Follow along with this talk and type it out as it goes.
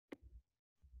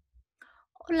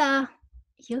Hola,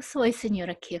 yo soy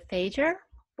señora Kea-Fajer.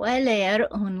 Voy a leer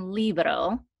un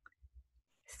libro.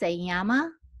 Se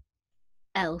llama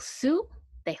El Zoo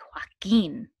de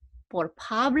Joaquín por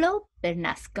Pablo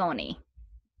Bernasconi.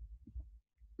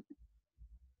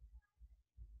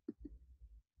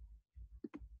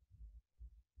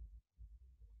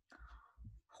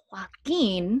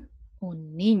 Joaquín,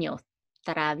 un niño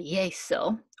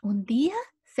travieso, un día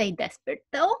se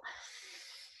despertó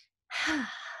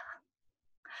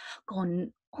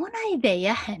con una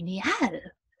idea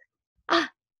genial.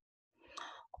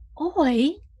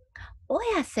 Hoy voy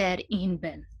a ser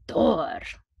inventor.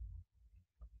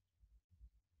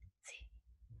 Sí.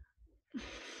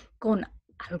 Con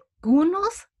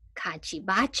algunos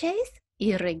cachivaches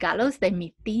y regalos de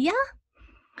mi tía,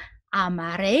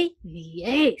 amaré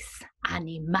 10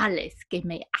 animales que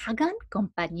me hagan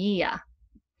compañía.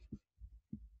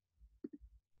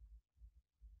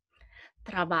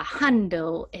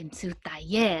 Trabajando en su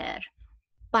taller,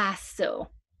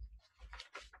 paso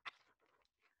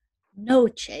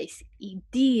noches y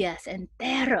días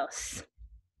enteros.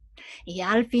 Y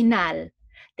al final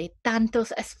de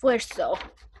tantos esfuerzos,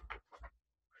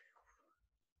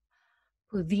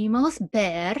 pudimos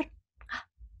ver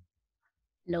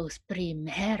los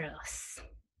primeros.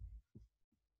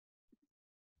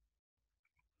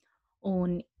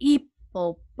 Un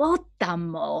hipopótamo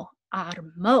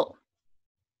armó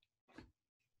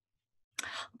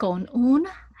con un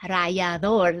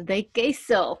rallador de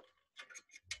queso.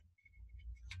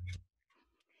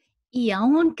 Y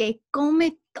aunque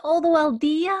come todo el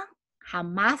día,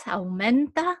 jamás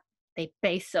aumenta de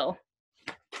peso.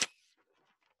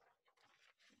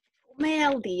 Come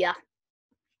al día.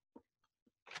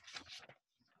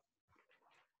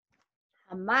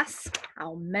 Jamás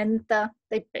aumenta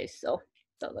de peso.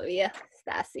 Todavía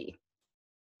está así.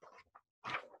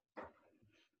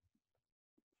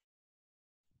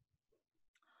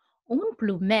 Un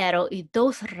plumero y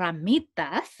 2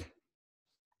 ramitas.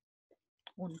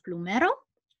 Un plumero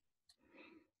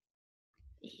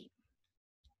y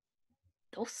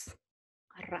 2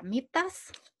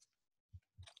 ramitas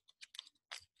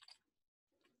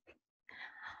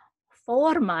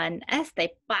forman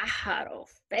este pájaro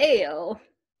feo.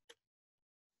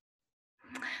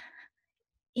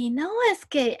 Y no es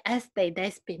que esté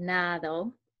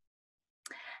despeinado,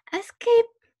 es que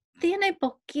tiene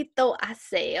poquito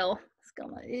aseo. Es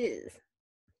como, ugh.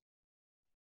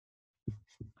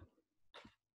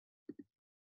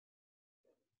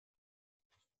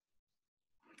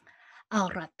 Al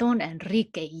ratón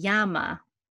Enrique llama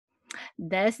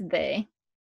desde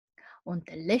un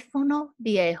teléfono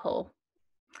viejo.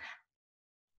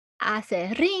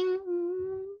 Hace ring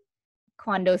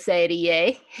cuando se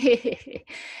ríe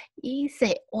y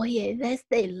se oye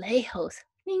desde lejos.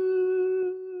 Ring.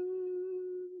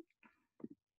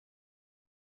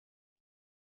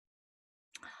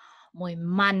 Muy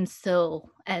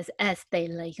manso es este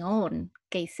león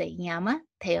que se llama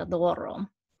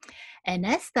Teodoro. En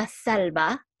esta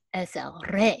selva es el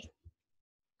rey.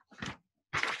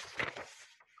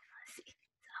 Sí,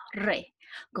 el rey,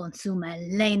 con su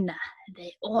melena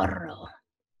de oro.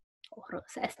 Oro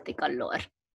es este color.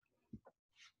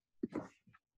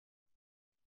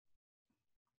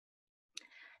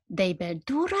 De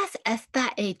verduras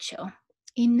está hecho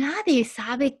y nadie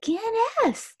sabe quién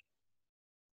es.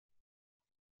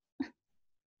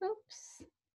 Ups.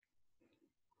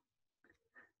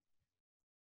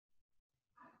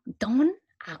 Don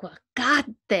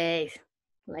Aguacate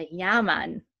le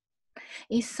llaman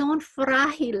y son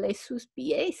frágiles sus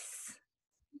pies.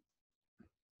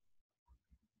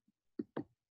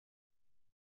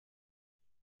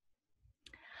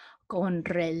 Con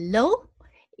reloj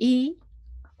y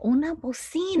una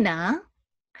bocina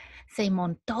se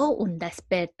montó un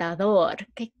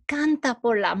despertador que canta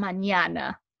por la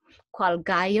mañana, cual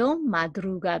gallo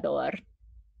madrugador.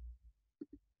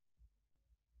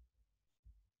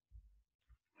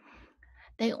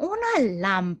 De una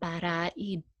lámpara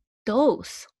y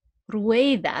 2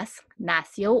 ruedas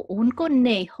nació un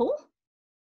conejo.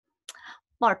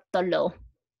 Bartolo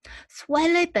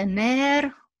suele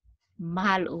tener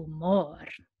mal humor.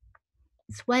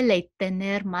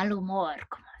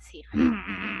 Como así.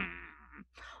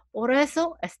 Por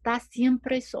eso está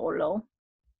siempre solo.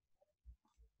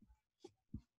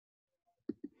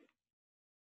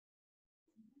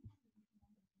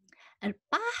 El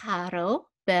pájaro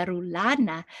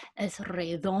berulana es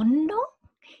redondo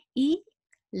y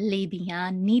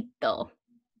livianito.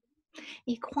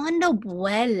 Y cuando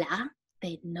vuela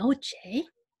de noche,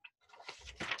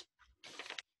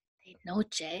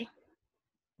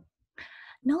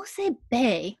 no se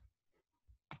ve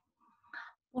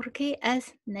porque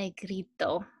es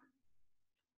negrito.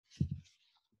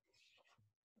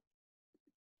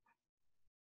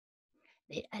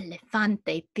 El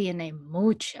elefante tiene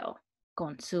mucho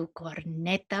con su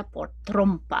corneta por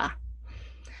trompa.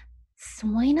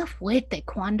 Suena fuerte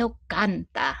cuando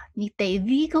canta, ni te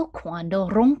digo cuando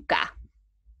ronca.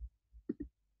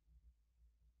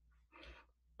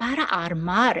 Para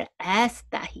armar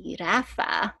esta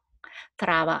jirafa,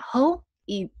 trabajó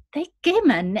y de qué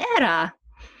manera.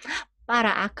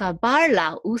 Para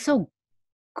acabarla uso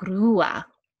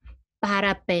grúa,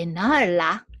 para penar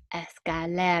la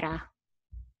escalera.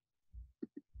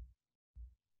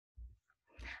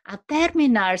 Al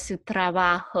terminar su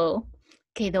trabajo,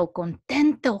 quedó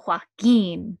contento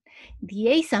Joaquín.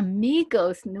 10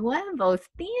 amigos nuevos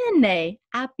tiene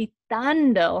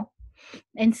habitando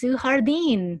en su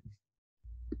jardín.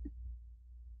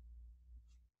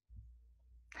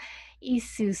 Y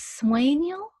su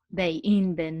sueño de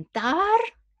inventar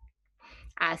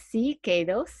así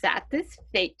quedó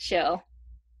satisfecho.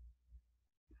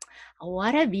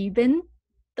 Ahora viven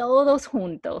todos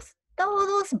juntos,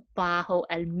 todos bajo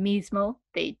el mismo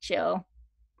techo.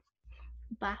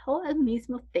 Bajo el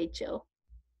mismo techo.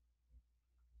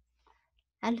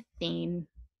 Al fin.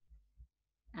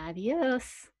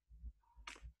 Adiós.